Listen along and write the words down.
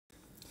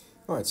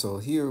All right, so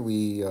here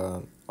we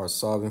are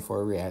solving for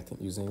a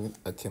reactant using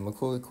a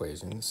chemical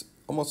equation. It's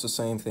almost the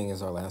same thing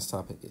as our last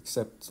topic,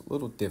 except it's a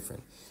little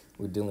different.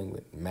 We're dealing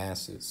with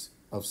masses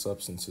of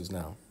substances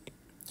now.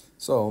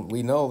 So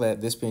we know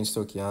that this being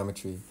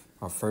stoichiometry,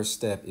 our first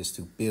step is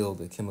to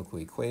build a chemical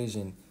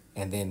equation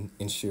and then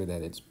ensure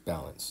that it's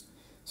balanced.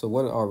 So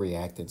what are our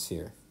reactants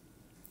here?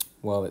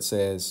 Well, it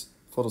says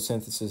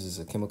photosynthesis is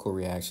a chemical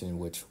reaction in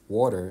which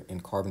water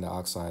and carbon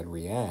dioxide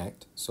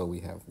react. So we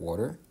have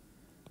water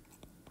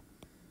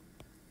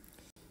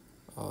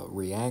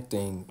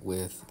reacting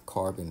with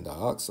carbon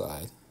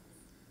dioxide.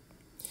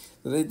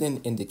 They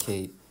then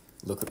indicate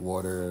liquid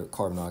water,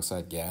 carbon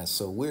dioxide gas.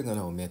 So we're going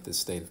to omit the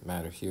state of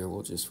matter here.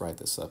 We'll just write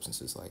the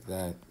substances like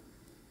that.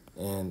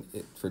 And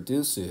it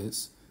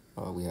produces,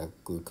 we have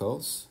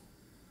glucose,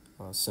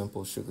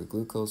 simple sugar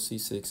glucose,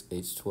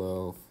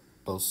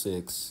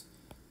 C6H12O6,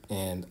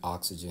 and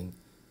oxygen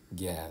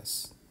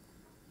gas.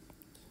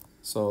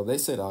 So they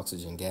said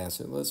oxygen gas.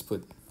 So let's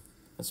put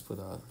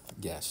a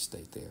gas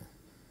state there.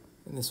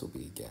 And this will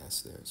be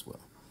gas there as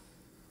well.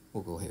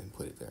 We'll go ahead and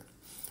put it there.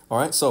 All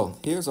right, so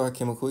here's our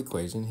chemical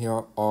equation. Here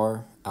are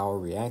our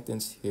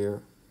reactants.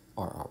 Here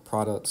are our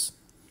products.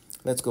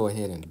 Let's go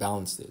ahead and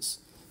balance this.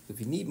 If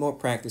you need more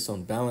practice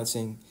on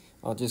balancing,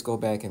 I'll just go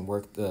back and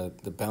work the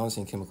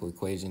balancing chemical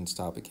equations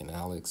topic in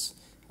ALEKS.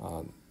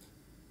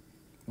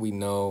 We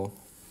know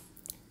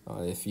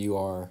if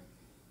you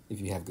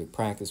have good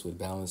practice with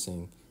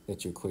balancing,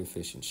 that your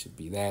coefficient should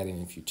be that,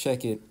 and if you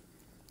check it,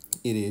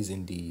 it is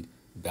indeed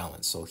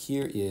balanced. So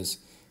here is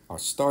our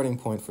starting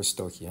point for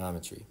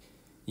stoichiometry.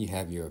 You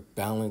have your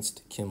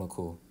balanced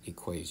chemical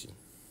equation.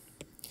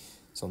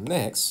 So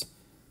next,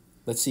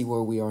 let's see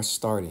where we are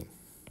starting.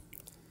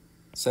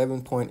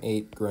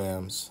 7.8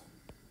 grams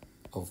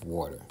of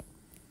water.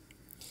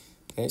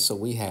 Okay, so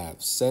we have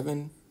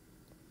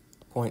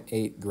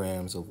 7.8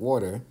 grams of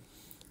water,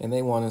 and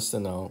they want us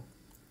to know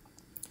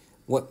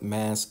what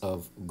mass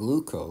of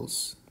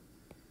glucose,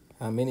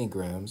 how many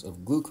grams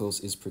of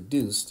glucose is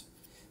produced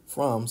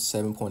from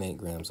 7.8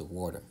 grams of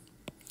water.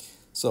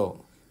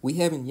 So we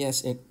haven't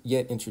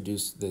yet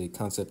introduced the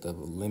concept of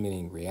a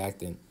limiting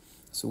reactant.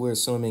 So we're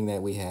assuming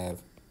that we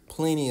have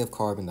plenty of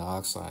carbon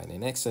dioxide,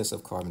 in excess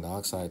of carbon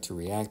dioxide, to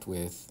react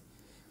with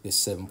this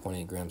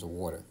 7.8 grams of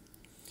water.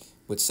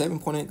 With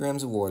 7.8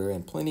 grams of water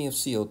and plenty of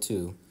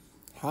CO2,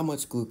 how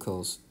much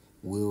glucose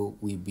will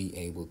we be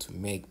able to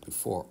make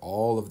before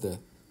all of the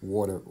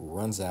water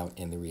runs out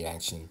and the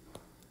reaction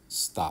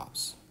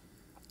stops?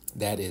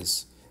 That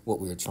is what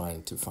we're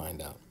trying to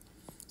find out.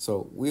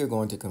 So we are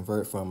going to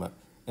convert from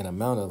an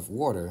amount of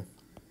water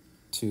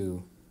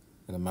to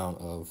an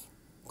amount of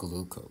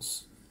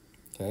glucose.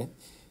 Okay?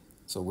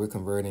 So we're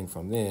converting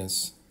from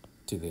this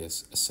to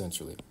this,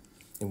 essentially.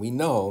 And we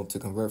know to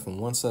convert from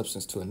one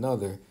substance to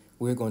another,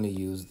 we're going to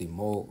use the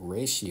mole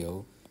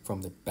ratio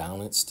from the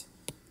balanced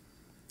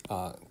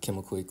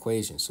chemical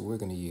equation. So we're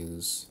going to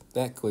use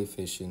that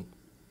coefficient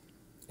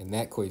and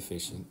that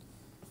coefficient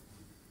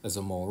as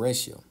a mole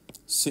ratio.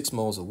 6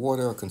 moles of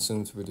water are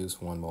consumed to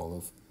produce 1 mole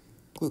of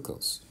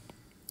glucose.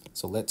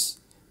 So let's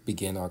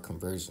begin our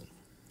conversion.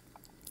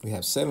 We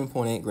have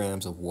 7.8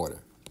 grams of water.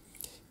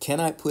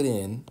 Can I put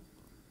in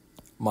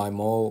my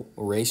mole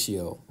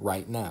ratio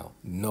right now?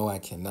 No, I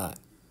cannot.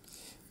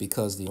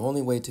 Because the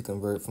only way to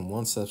convert from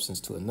one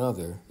substance to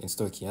another in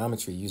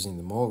stoichiometry using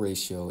the mole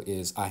ratio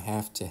is I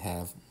have to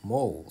have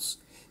moles.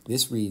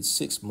 This reads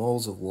 6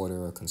 moles of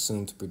water are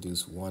consumed to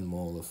produce 1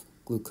 mole of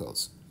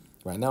glucose.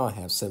 Right now I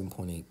have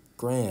 7.8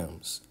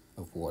 grams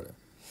of water.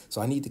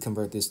 So I need to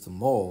convert this to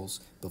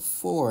moles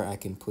before I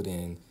can put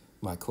in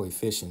my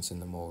coefficients in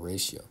the mole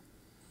ratio.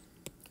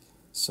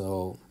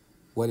 So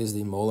what is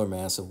the molar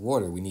mass of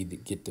water? We need to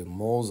get the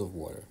moles of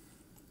water.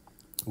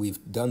 We've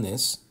done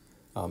this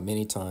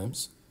many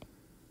times.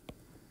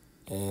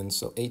 And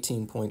so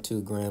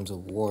 18.2 grams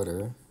of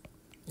water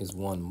is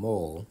 1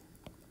 mole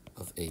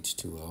of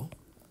H2O.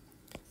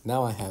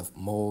 Now I have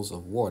moles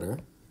of water.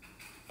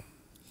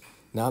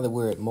 Now that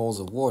we're at moles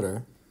of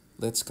water,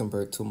 let's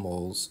convert to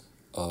moles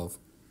of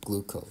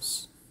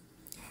glucose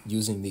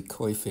using the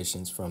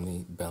coefficients from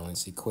the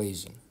balance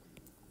equation.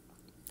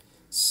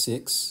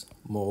 6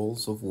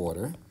 moles of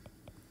water.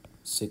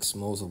 6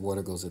 moles of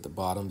water goes at the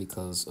bottom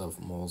because of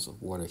moles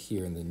of water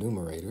here in the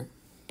numerator.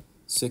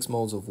 6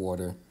 moles of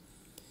water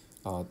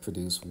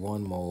produce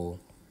 1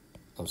 mole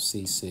of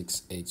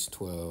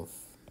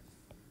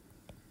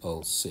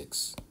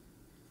C6H12O6.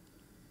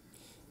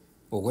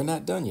 Well, we're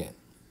not done yet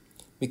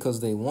because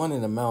they want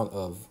an amount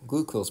of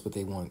glucose, but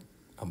they want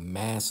a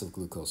mass of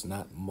glucose,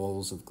 not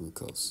moles of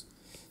glucose.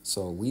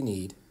 So we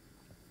need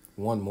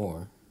one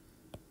more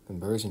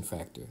conversion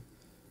factor,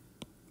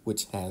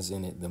 which has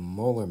in it the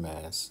molar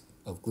mass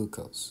of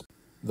glucose.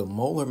 The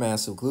molar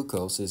mass of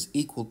glucose is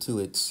equal to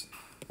its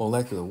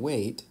molecular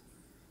weight,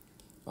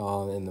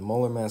 and the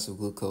molar mass of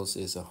glucose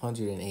is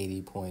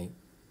 180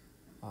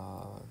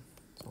 so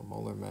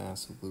molar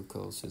mass of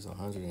glucose is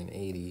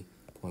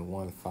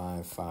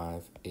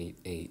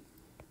 180.15588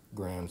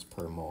 grams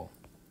per mole.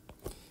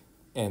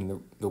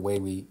 And the way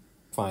we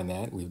find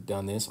that. We've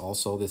done this.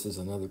 Also, this is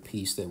another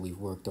piece that we've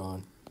worked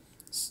on.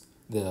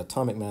 The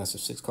atomic mass of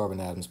 6 carbon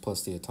atoms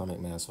plus the atomic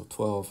mass of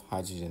 12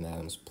 hydrogen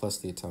atoms plus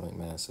the atomic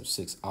mass of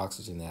 6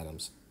 oxygen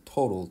atoms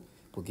totaled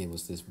will give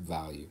us this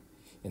value.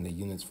 And the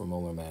units for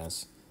molar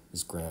mass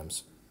is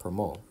grams per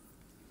mole.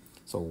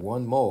 So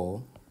 1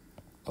 mole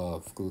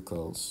of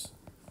glucose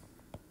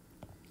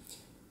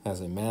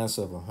has a mass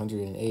of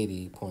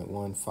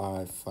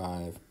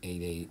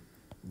 180.15588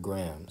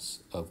 grams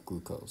of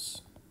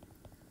glucose.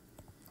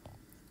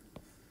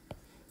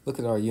 Look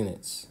at our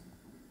units.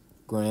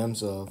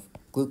 Grams of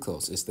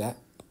glucose. Is that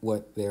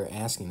what they're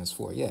asking us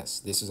for? Yes,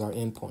 this is our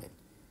endpoint.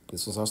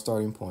 This was our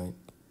starting point.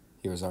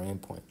 Here's our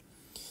endpoint.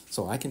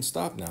 So I can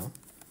stop now.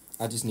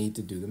 I just need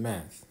to do the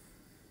math.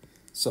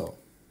 So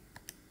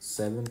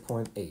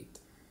 7.8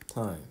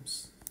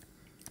 times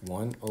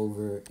 1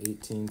 over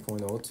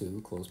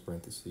 18.02, close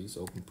parentheses,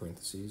 open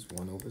parentheses,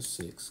 1 over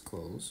 6,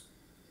 close,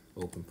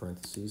 open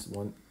parentheses,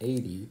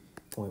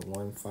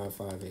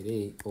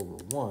 180.15588 over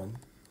 1,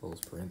 close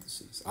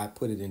parentheses. I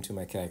put it into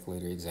my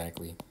calculator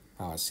exactly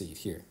how I see it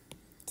here.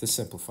 To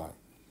simplify,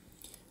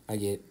 I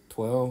get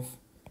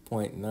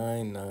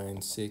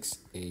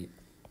 12.9968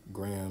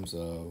 grams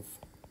of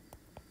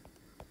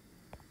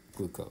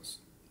glucose.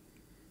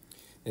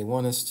 They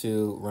want us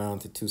to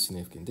round to 2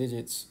 significant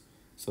digits,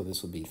 so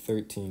this will be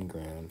 13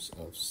 grams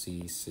of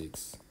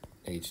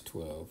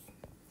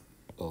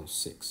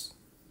C6H12O6.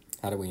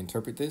 How do we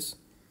interpret this?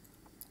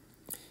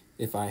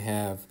 If I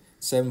have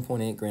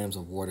 7.8 grams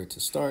of water to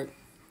start,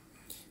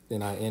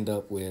 then I end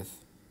up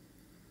with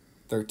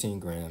 13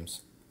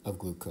 grams of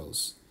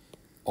glucose.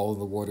 All of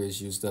the water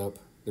is used up,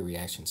 the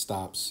reaction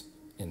stops,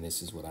 and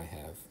this is what I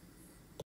have